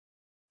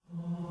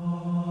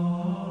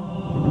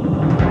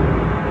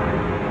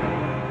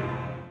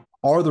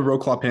Are the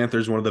Roclaw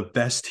Panthers one of the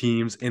best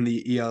teams in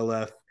the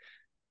ELF?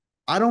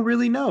 I don't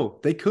really know.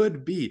 They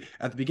could be.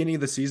 At the beginning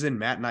of the season,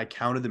 Matt and I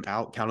counted them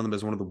out, counted them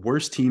as one of the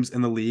worst teams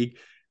in the league.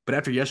 But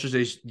after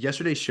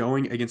yesterday's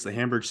showing against the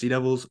Hamburg Sea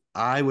Devils,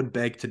 I would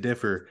beg to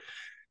differ.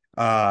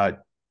 Uh,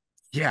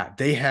 yeah,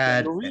 they That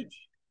had your reach?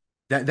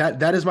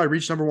 that is my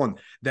reach number one.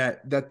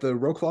 That the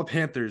Roclaw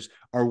Panthers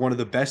are one of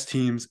the best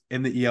teams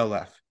in the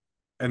ELF,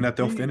 and that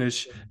they'll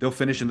finish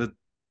in the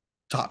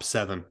top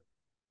seven.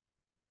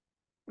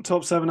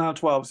 Top 7 out of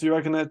 12. So you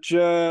reckon they're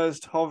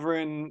just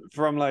hovering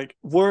from like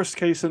worst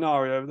case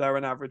scenario, they're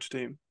an average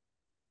team.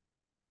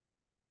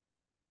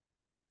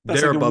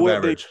 That's They're like a above what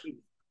average.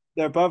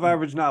 they're above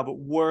average now, but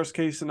worst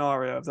case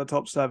scenario of the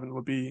top seven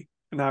would be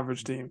an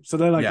average team. So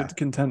they're like a Yeah,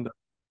 contender.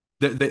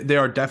 they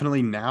are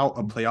definitely now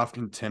a playoff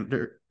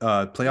contender.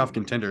 Playoff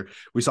contender.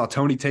 We saw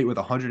Tony Tate with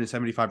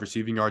 175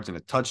 receiving yards and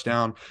a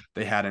touchdown.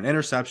 They had an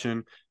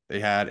interception. They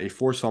had a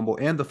forced fumble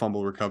and the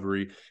fumble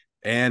recovery,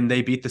 and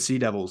they beat the Sea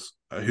Devils,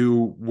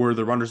 who were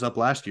the runners up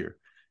last year.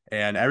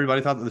 And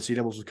everybody thought that the Sea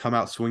Devils would come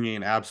out swinging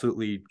and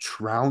absolutely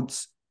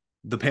trounce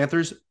the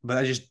Panthers, but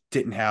that just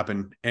didn't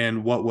happen.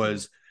 And what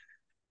was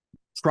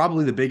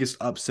probably the biggest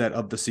upset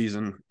of the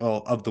season,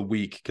 well, of the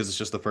week, because it's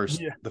just the first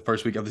Yeah. the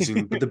first week of the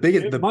season. But the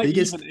biggest It the might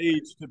biggest even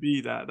age to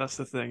be that. That's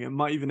the thing. It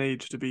might even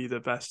age to be the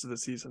best of the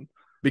season.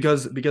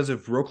 because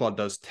if Roclaw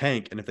does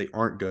tank and if they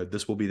aren't good,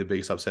 this will be the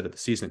biggest upset of the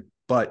season.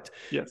 But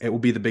Yes. it will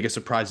be the biggest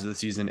surprise of the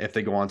season if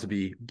they go on to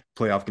be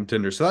playoff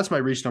contenders. So that's my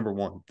reach number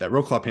one. That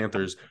Roclaw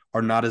Panthers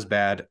are not as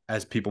bad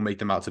as people make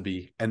them out to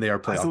be, and they are I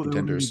playoff thought they were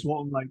going to be contenders.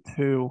 bottom like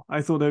two.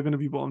 I thought they were going to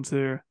be bottom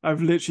two.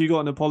 I've literally got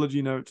an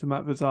apology note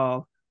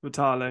to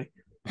Vitale,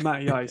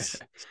 Matty Ice,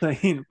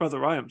 saying,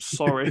 "Brother, I am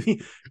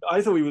sorry.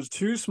 I thought he was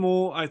too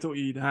small. I thought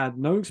he'd had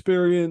no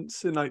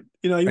experience, and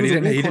he And was he a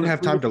didn't he walk on didn't at have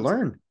three time to different.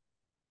 learn.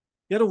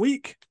 He had a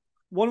week,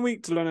 1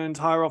 week to learn an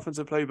entire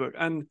offensive playbook.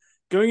 And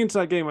going into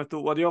that game, I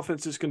thought, well, the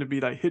offense is going to be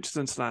like hitches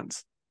and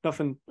slants,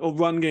 nothing or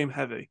run game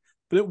heavy.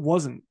 But it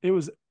wasn't. It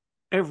was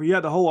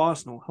the whole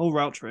Arsenal, whole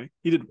route tree.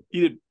 He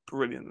did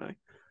brilliantly.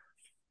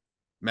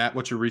 Matt,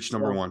 what's your reach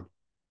number So one?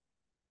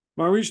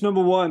 my reach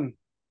number one.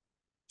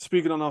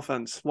 Speaking on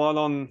offense, while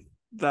on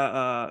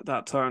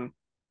that turn,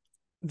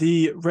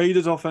 the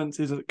Raiders' offense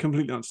is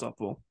completely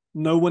unstoppable.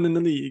 No one in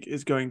the league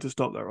is going to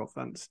stop their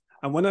offense.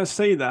 And when I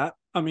say that,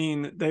 I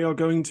mean they are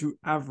going to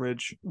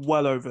average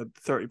well over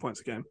 30 points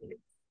a game.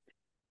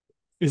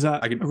 Is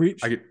that I a could I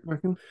reach? could I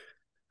reckon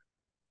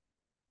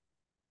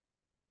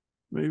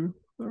maybe.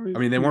 I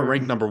mean, they You weren't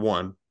ranked reckon? number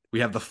one. We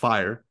have the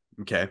Fire.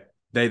 Okay.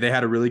 They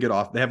had a really good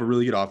off. They have a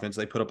really good offense.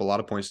 They put up a lot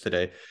of points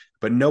today,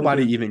 but They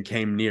nobody do. even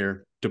came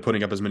near to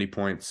putting up as many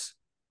points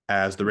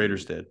as the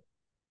Raiders did.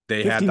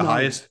 They had the 59.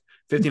 highest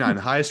 59,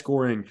 the highest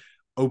scoring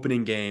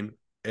opening game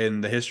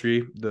in the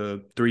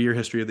 3-year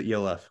history of the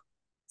ELF.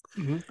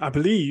 I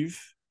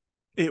believe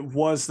it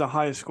was the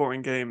highest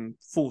scoring game.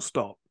 Full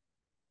stop.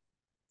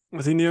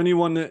 I think the only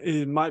one that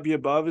it might be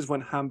above is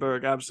when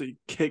Hamburg absolutely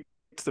kicked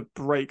the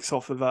brakes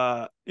off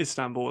of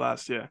Istanbul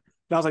last year.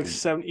 That was like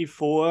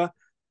 74,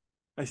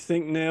 I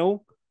think,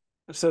 nil.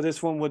 So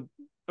this one would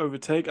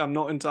overtake. I'm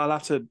not into. I'll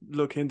have to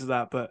look into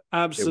that, but It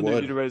absolutely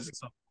would. the Raiders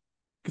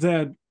because they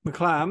had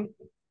McClam,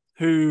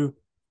 who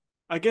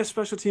I guess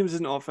special teams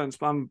isn't offense,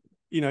 but when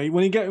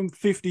you get him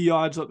 50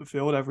 yards up the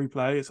field every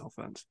play, it's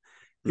offense.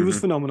 He was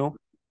Mm-hmm. phenomenal.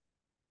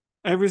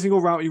 Every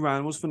single route he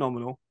ran was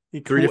phenomenal. He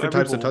Three caught different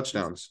every types of ball.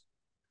 touchdowns.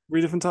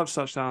 Three different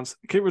touchdowns,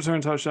 kick return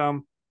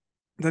touchdown.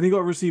 Then he got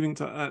a receiving.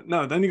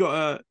 No, then he got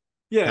a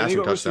then he Passing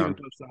got a receiving touchdown.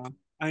 touchdown,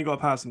 and he got a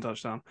passing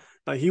touchdown.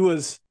 Like he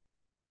was,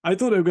 I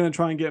thought they were going to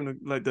try and get him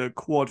like the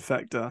quad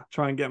factor,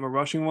 try and get him a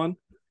rushing one.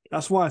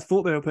 That's why I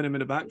thought they were putting him in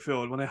the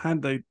backfield. When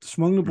they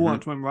swung the ball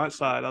out Mm-hmm. to him right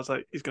side, I was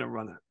like, he's going to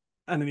run it,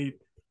 and then he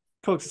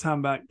cocks his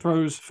hand back,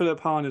 throws.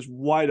 Philip Hahn is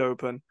wide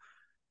open,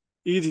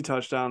 easy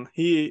touchdown.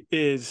 He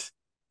is.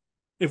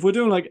 If we're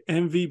doing like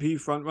MVP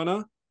front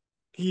runner,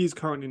 he is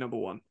currently number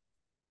one.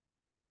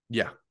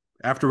 Yeah.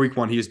 After week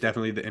one, he is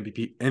definitely the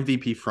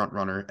MVP front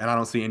runner, and I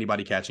don't see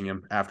anybody catching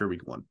him after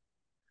week one.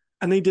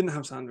 And they didn't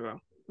have Sandro,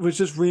 which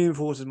just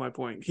reinforces my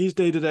point. He's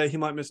day to day. He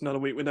might miss another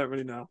week. We don't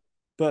really know.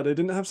 But they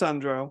didn't have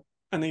Sandro,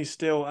 and they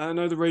still. I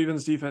know the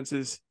Ravens' defense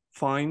is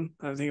fine.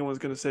 I don't think anyone's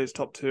going to say it's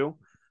top two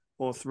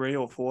or three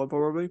or four,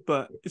 probably,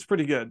 but it's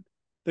pretty good.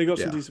 They got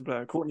some Yeah. decent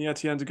player. Courtney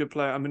Etienne's a good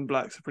player. Amin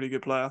Black's a pretty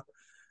good player.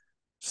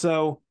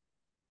 So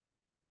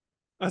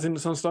I think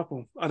it's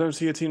unstoppable. I don't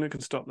see a team that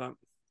can stop that.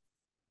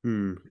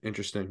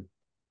 Interesting.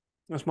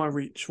 That's my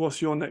reach.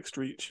 What's your next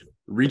reach?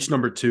 Reach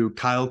number two,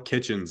 Kyle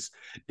Kitchens.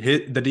 The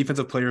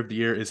defensive player of the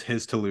year is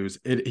his to lose.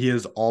 He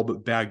has all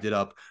but bagged it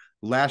up.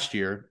 Last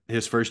year,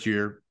 his first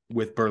year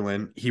with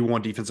Berlin, he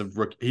won defensive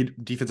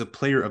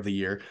player of the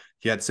year.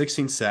 He had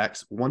 16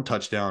 sacks, one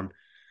touchdown.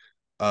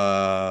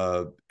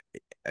 Uh,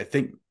 I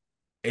think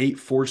eight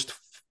four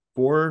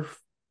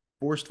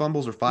forced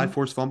fumbles or five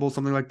forced fumbles,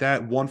 something like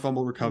that. One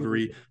fumble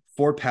recovery,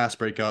 four pass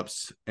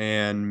breakups,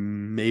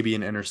 and maybe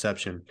an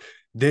interception.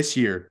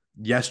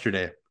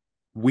 Yesterday,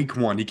 week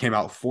one, he came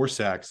out 4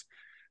 sacks,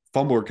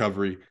 fumble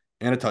recovery,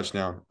 and a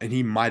touchdown, and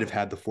he might have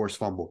had the forced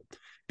fumble.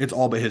 It's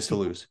all but his to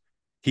lose.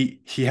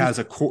 He has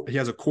a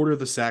quarter of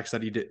the sacks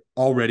that he did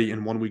already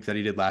in 1 week that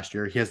he did last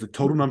year. He has the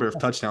total number of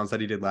touchdowns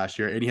that he did last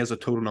year, and he has a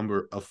total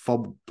number of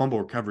fumble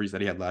recoveries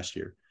that he had last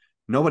year.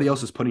 Nobody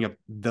else is putting up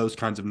those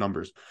kinds of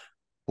numbers.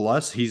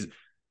 Plus, he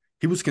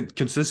was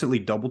consistently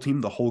double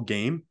teamed the whole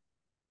game,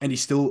 and he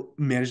still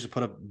managed to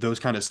put up those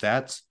kind of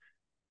stats.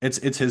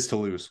 It's his to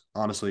lose,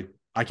 honestly.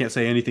 I can't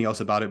say anything else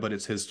about it, but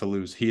it's his to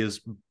lose. He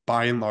is,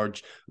 by and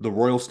large, the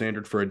royal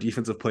standard for a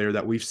defensive player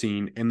that we've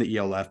seen in the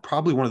ELF.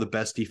 Probably one of the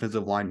best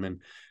defensive linemen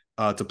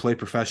to play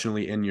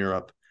professionally in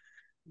Europe.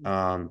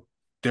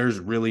 There's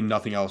really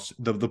nothing else.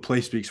 The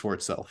play speaks for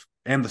itself,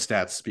 and the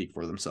stats speak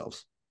for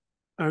themselves.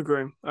 I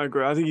agree.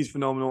 I think he's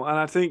phenomenal. And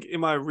I think in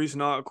my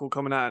recent article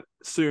coming out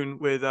soon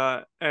with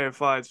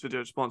AFI's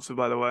video sponsor,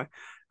 by the way,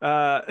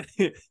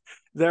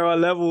 there are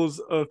levels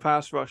of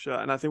pass rusher,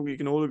 and I think we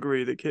can all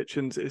agree that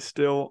Kitchens is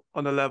still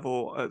on a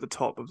level at the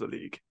top of the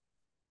league.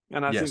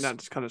 And I think that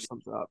just kind of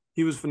sums it up.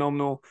 He was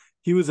phenomenal.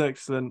 He was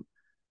excellent.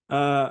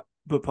 But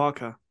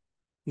Parker,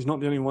 he's not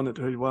the only one that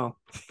did well.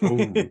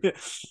 Here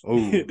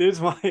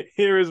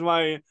is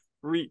my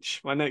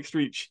reach, my next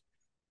reach.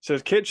 So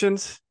it's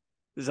Kitchens,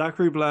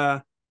 Zachary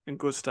Blair, and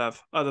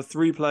Gustav are the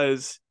three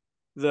players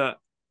that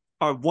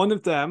are one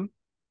of them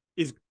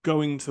is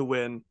going to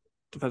win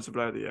Defensive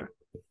Player of the Year.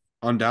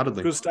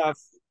 Undoubtedly.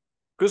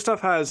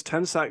 Gustav has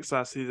 10 sacks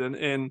last season,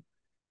 and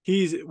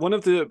he's one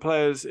of the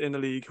players in the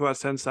league who has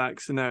 10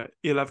 sacks in their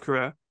ELF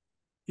career.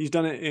 He's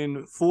done it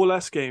in 4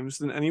 less games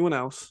than anyone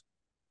else.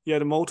 He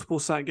had a multiple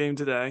sack game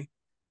today.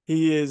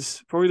 He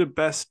is probably the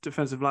best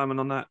defensive lineman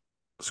on that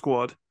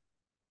squad.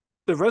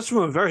 The rest of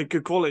them are very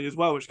good quality as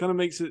well, which kind of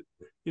makes it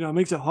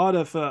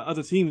harder for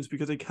other teams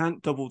because they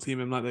can't double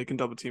team him like they can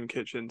double team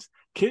Kitchens.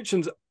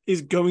 Kitchens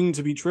is going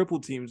to be triple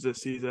teams this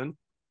season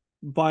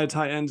by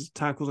tight ends,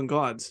 tackles, and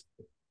guards.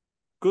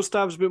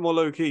 Gustav's a bit more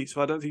low key,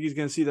 so I don't think he's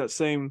going to see that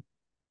same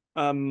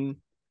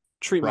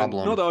treatment.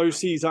 Problem. Not that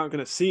OCs aren't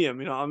going to see him,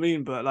 you know what I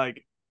mean? But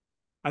like,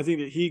 I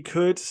think that he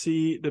could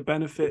see the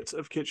benefits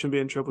of Kitchen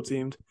being triple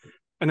teamed.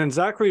 And then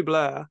Zachary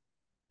Blair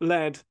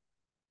led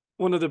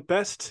one of the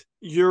best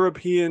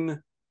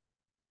European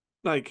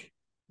like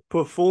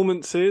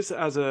performances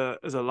as a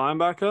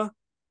linebacker,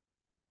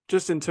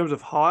 just in terms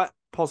of heart,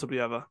 possibly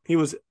ever. He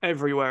was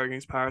everywhere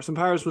against Paris, and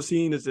Paris was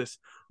seen as this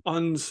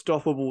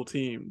unstoppable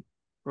team,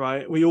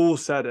 right? We all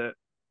said it.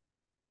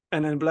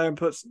 And then Blair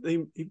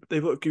they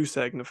put a goose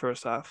egg in the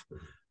first half,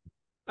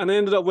 and they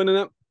ended up winning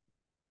it.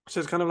 So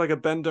it's kind of like a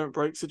bend don't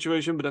break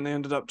situation, but then they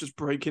ended up just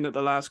breaking at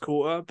the last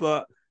quarter.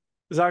 But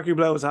Zachary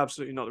Blair was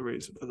absolutely not the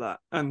reason for that.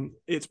 And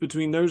it's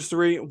between those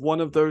three.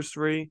 One of those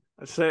three,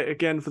 I say it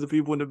again for the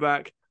people in the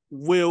back,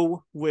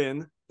 will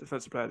win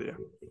Defensive Player of the Year.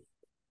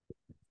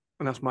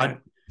 And that's my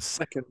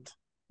second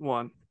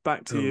one.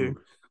 Back to you.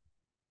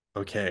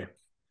 Okay.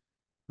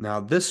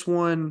 Now this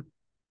one,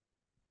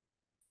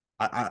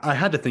 I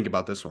had to think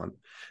about this one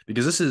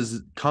because this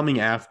is coming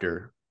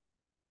after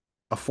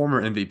a former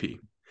MVP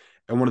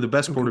and one of the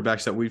best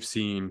quarterbacks that we've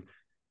seen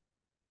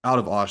out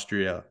of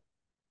Austria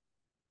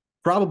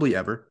probably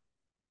ever.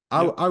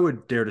 Yep. I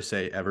would dare to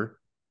say ever.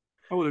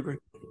 I would agree.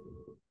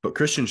 But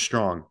Christian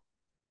Strong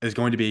is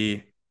going to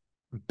be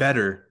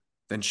better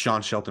than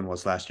Sean Shelton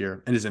was last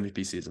year in his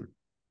MVP season.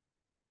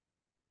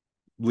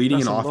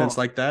 Leading an offense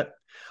like that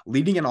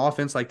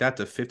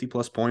to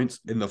 50-plus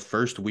points in the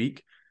first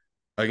week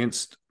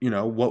against,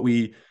 what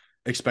we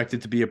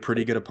expected to be a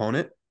pretty good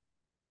opponent,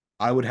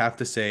 I would have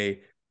to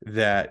say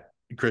that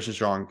Christian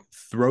Strong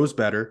throws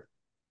better,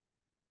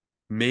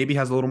 maybe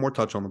has a little more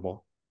touch on the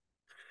ball,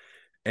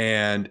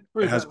 and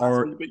has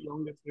already a bit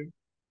younger too.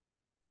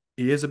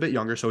 He is a bit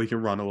younger, so he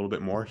can run a little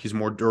bit more. He's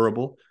more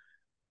durable,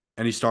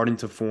 and he's starting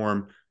to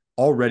form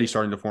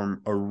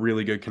a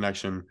really good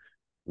connection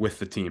with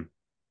the team.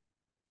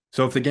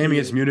 So if the game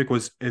against Munich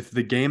was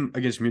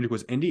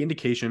any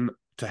indication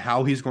to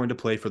how he's going to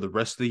play for the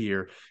rest of the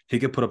year, he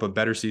could put up a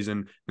better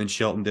season than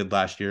Shelton did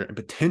last year and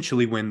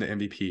potentially win the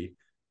MVP.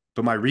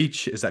 But my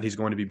reach is that he's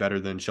going to be better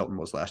than Shelton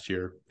was last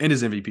year in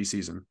his MVP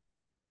season.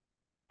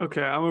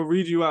 Okay, I'm going to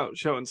read you out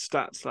Shelton's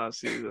stats last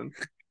season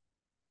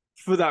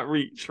for that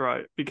reach,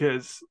 right?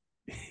 Because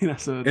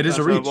it is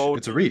a reach.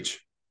 It's a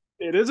reach.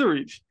 It is a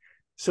reach.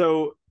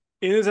 So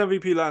in his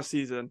MVP last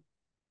season,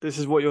 this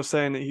is what you're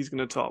saying that he's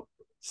going to top.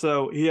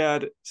 So he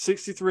had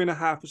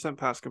 63.5%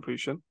 pass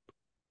completion,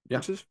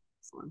 which is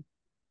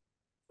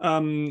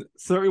fine.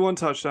 31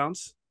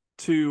 touchdowns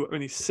to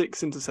only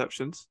 6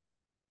 interceptions,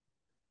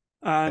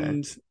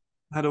 and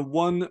had a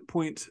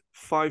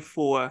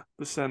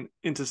 1.54%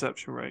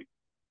 interception rate.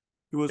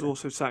 He was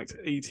also sacked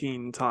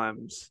 18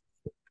 times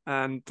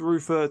and threw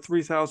for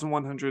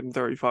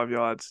 3,135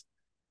 yards.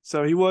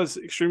 So he was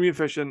extremely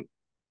efficient.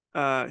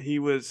 He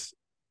was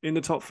in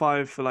the top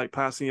 5 for like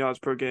passing yards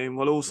per game,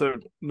 while also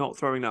not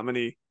throwing that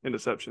many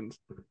interceptions.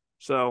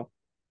 So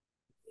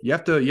you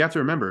have to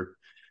remember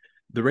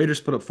the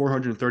Raiders put up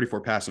 434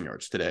 passing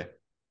yards today.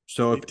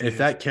 So if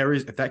that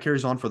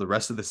carries on for the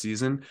rest of the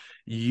season,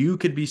 you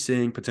could be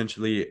seeing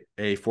potentially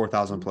a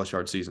 4,000 plus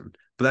yard season.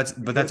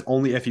 But that's Okay.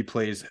 only if he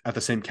plays at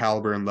the same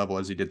caliber and level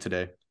as he did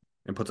today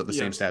and puts up the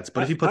same Yes. stats.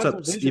 But if That he puts that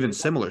up division even is up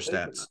for similar the taking.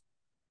 stats,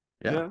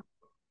 yeah. Yeah.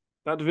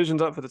 That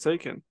division's up for the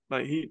taking.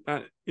 Like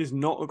that is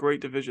not a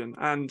great division.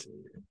 And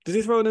did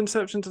he throw an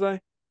interception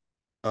today?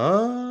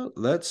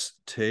 Let's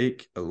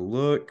take a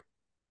look.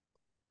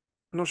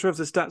 I'm not sure if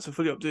the stats are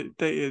fully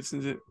updated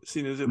since it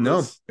seen as it No,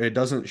 was. it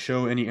doesn't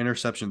show any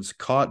interceptions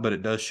caught, but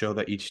it does show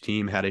that each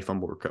team had a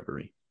fumble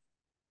recovery.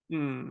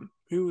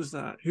 Who was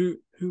that? Who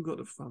got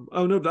the fumble?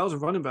 Oh no, that was a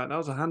running back. That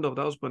was a handoff.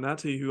 That was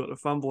Bonetti who got the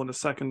fumble on the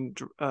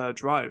second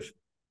drive.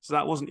 So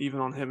that wasn't even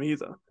on him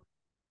either.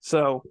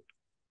 So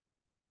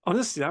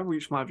honestly, that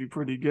reach might be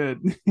pretty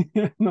good.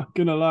 Not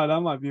gonna lie,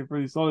 that might be a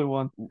pretty solid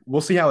one.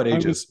 We'll see how it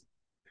I'm just ages.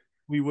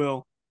 we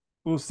will.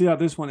 We'll see how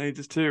this one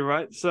ages too,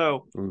 right?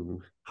 So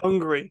Ooh.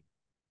 Hungary,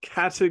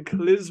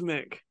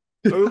 cataclysmic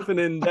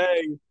opening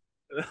day,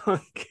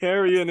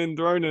 Hungarian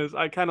Indroners.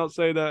 I cannot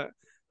say that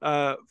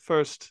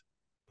first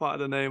part of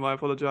the name. I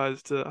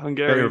apologize to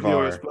Hungarian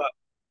viewers, Farivar. but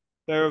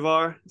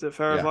Farivar, is it Yeah.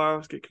 Farivar?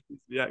 Let's get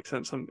the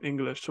accents. I'm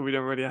English, so we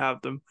don't really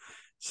have them.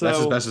 That's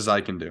as So best as I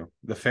can do.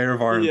 The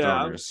Farivar and yeah,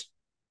 Throners.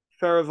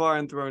 Farivar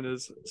and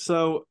Throners.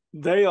 So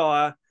they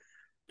are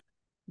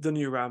the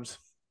new Rams,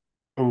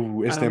 Oh, and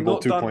I'm Istanbul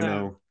not done there.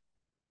 2.0.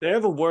 They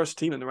have a worse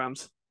team than the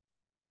Rams.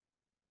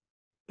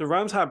 The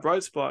Rams had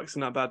bright sparks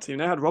in that bad team.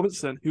 They had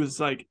Robinson, who was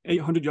like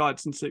 800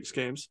 yards in 6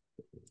 games.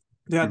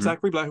 They had Mhm.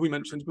 Zachary Black, who we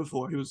mentioned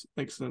before, who was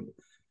excellent.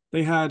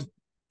 They had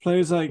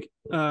players like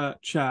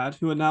Chad,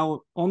 who are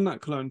now on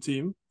that clone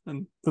team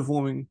and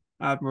performing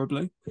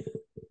admirably.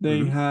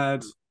 They Mhm.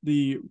 had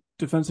the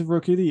defensive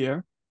rookie of the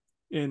year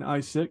in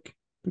Isaac,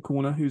 the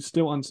corner, who's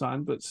still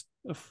unsigned, but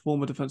a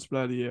former defensive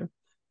player of the year.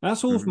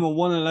 That's all Mhm. from a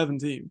 1-11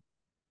 team.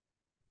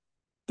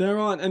 There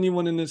aren't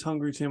anyone in this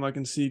Hungary team I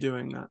can see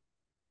doing that.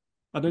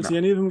 I don't see No.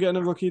 any of them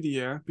getting a rookie of the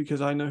year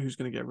because I know who's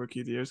going to get rookie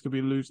of the year. It's going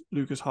to be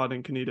Lucas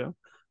Harding Canedo.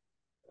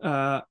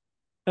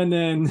 And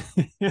then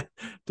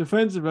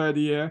defensive player of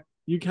the year,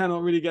 you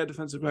cannot really get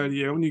defensive player of the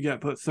year when you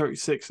get put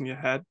 36 in your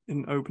head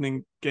in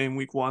opening game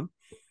week 1.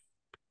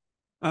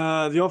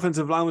 The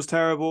offensive line was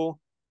terrible.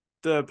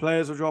 The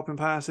players were dropping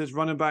passes,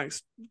 running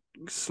backs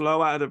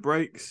slow out of the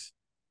breaks.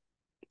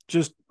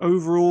 Just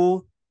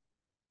overall,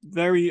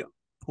 very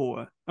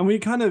poor.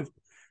 And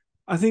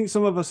I think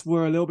some of us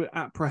were a little bit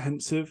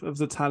apprehensive of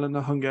the talent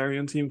the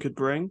Hungarian team could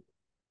bring.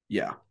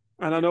 Yeah.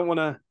 And I don't want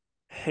to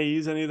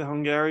haze any of the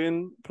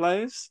Hungarian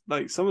players.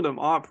 Like some of them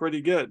are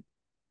pretty good,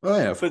 Oh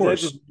yeah, of but they're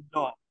just course.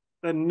 not.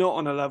 They're not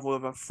on a level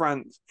of a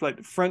France, like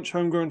the French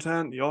homegrown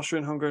talent, the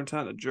Austrian homegrown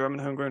talent, the German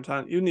homegrown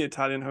talent, even the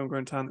Italian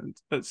homegrown talent.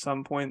 At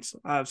some points,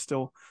 I have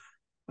still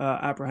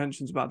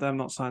apprehensions about them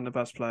not signing the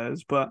best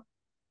players, but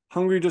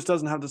Hungary just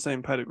doesn't have the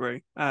same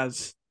pedigree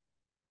as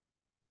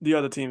the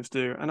other teams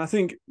do. And I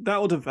think that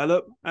will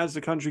develop as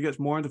the country gets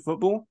more into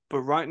football.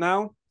 But right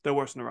now, they're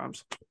worse than the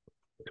Rams.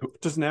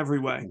 Just in every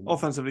way.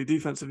 Offensively,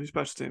 defensively,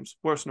 special teams.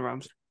 Worse than the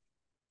Rams.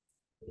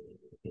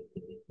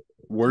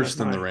 Worse That's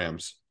than the my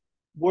Rams.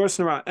 worse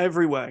than the Rams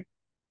every way.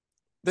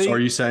 So are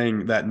They you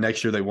saying that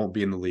next year they won't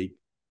be in the league?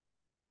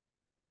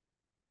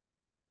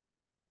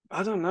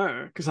 I don't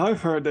know. Because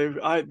I've heard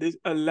they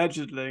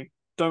allegedly,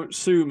 don't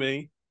sue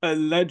me,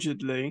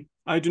 allegedly,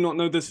 I do not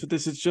know this, but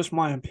this is just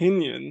my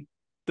opinion,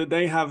 that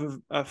they have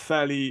a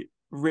fairly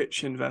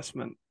rich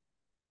investment.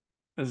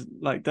 As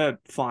like they're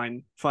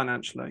fine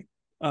financially,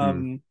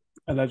 Hmm.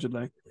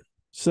 allegedly.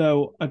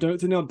 So I don't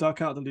think they'll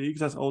duck out the league.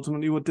 That's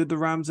ultimately what did the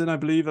Rams in, I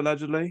believe,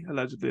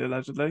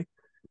 allegedly.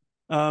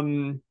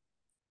 Um,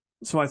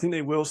 so I think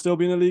they will still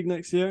be in the league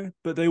next year,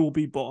 but they will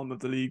be bottom of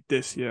the league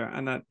this year.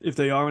 And that if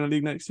they are in the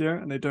league next year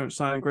and they don't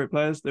sign great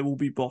players, they will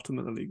be bottom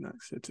of the league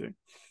next year too.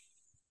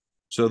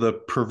 So the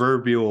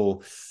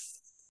proverbial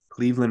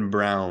Cleveland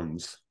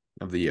Browns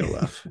of the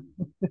ELF.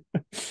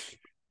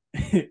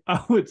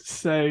 I would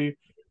say,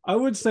 I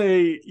would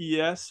say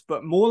yes,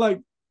 but more like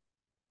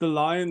the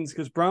Lions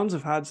because Browns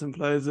have had some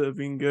players that have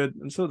been good,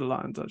 and so the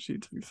Lions actually,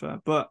 to be fair.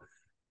 But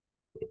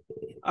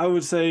I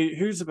would say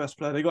who's the best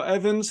player? They got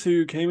Evans,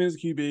 who came in as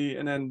QB,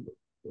 and then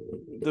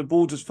the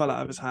ball just fell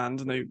out of his hand,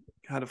 and they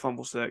had a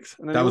fumble six,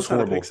 and then That they was also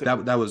had a pick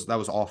horrible. six. That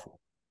was awful.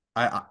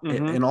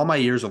 Mm-hmm. In all my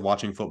years of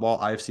watching football,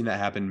 I've seen that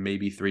happen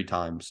maybe 3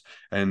 times,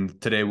 and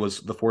today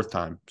was the fourth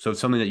time. So it's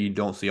something that you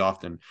don't see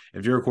often.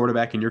 If you're a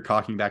quarterback and you're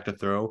cocking back to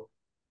throw,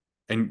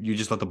 and you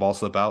just let the ball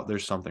slip out,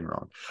 there's something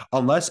wrong.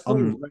 Unless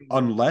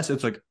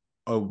it's like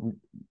a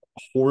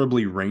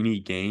horribly rainy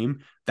game,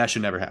 that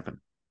should never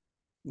happen.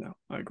 No,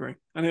 I agree.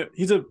 And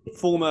he's a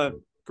former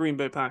Green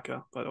Bay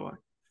Packer, by the way.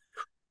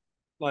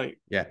 Like,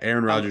 Yeah,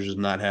 Aaron I'm Rodgers is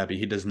not happy.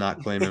 He does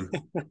not claim him.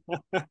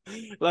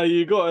 like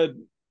you got to.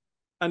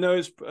 I know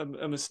it's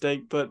a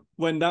mistake, but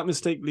when that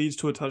mistake leads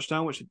to a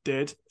touchdown, which it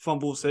did,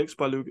 fumble six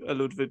by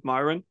Ludwig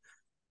Myron,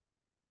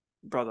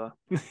 brother,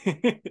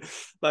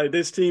 like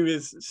this team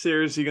is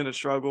seriously going to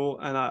struggle,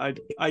 and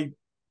I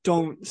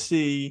don't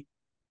see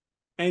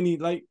any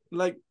like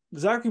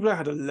Zachary Blair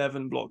had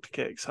 11 blocked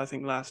kicks I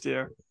think last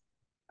year,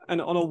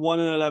 and on a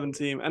 1-11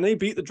 team, and they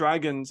beat the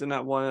Dragons in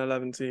that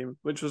 1-11 team,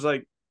 which was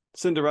like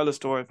Cinderella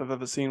story if I've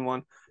ever seen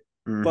one.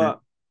 Mm-hmm.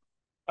 But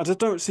I just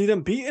don't see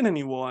them beating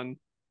anyone.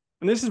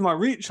 And this is my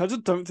reach. I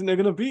just don't think they're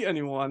going to beat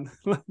anyone.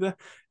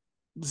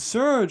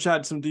 Surge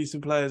had some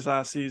decent players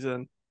last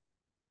season.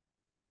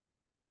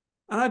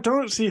 And I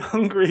don't see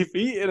Hungary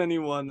beating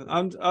anyone.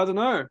 I don't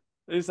know.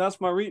 That's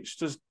my reach.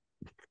 Just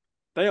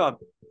they are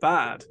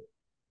bad.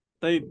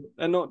 They're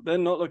not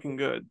looking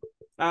good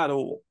at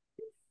all.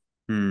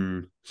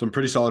 Some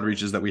pretty solid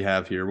reaches that we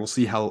have here. We'll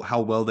see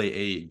how well they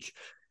age,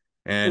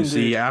 and Indeed.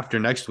 see after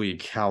next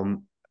week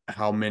how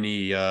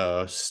many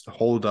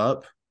hold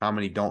up, how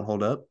many don't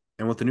hold up,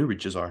 and what the new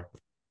reaches are.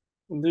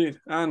 Indeed.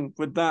 And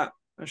with that,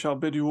 I shall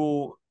bid you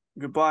all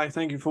goodbye.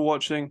 Thank you for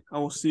watching. I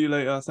will see you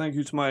later. Thank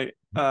you to my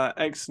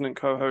excellent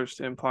co-host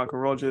in Parker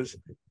Rogers.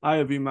 I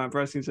have been Matt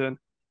Bressington.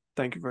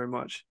 Thank you very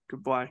much.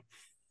 Goodbye.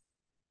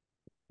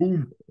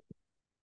 Boom.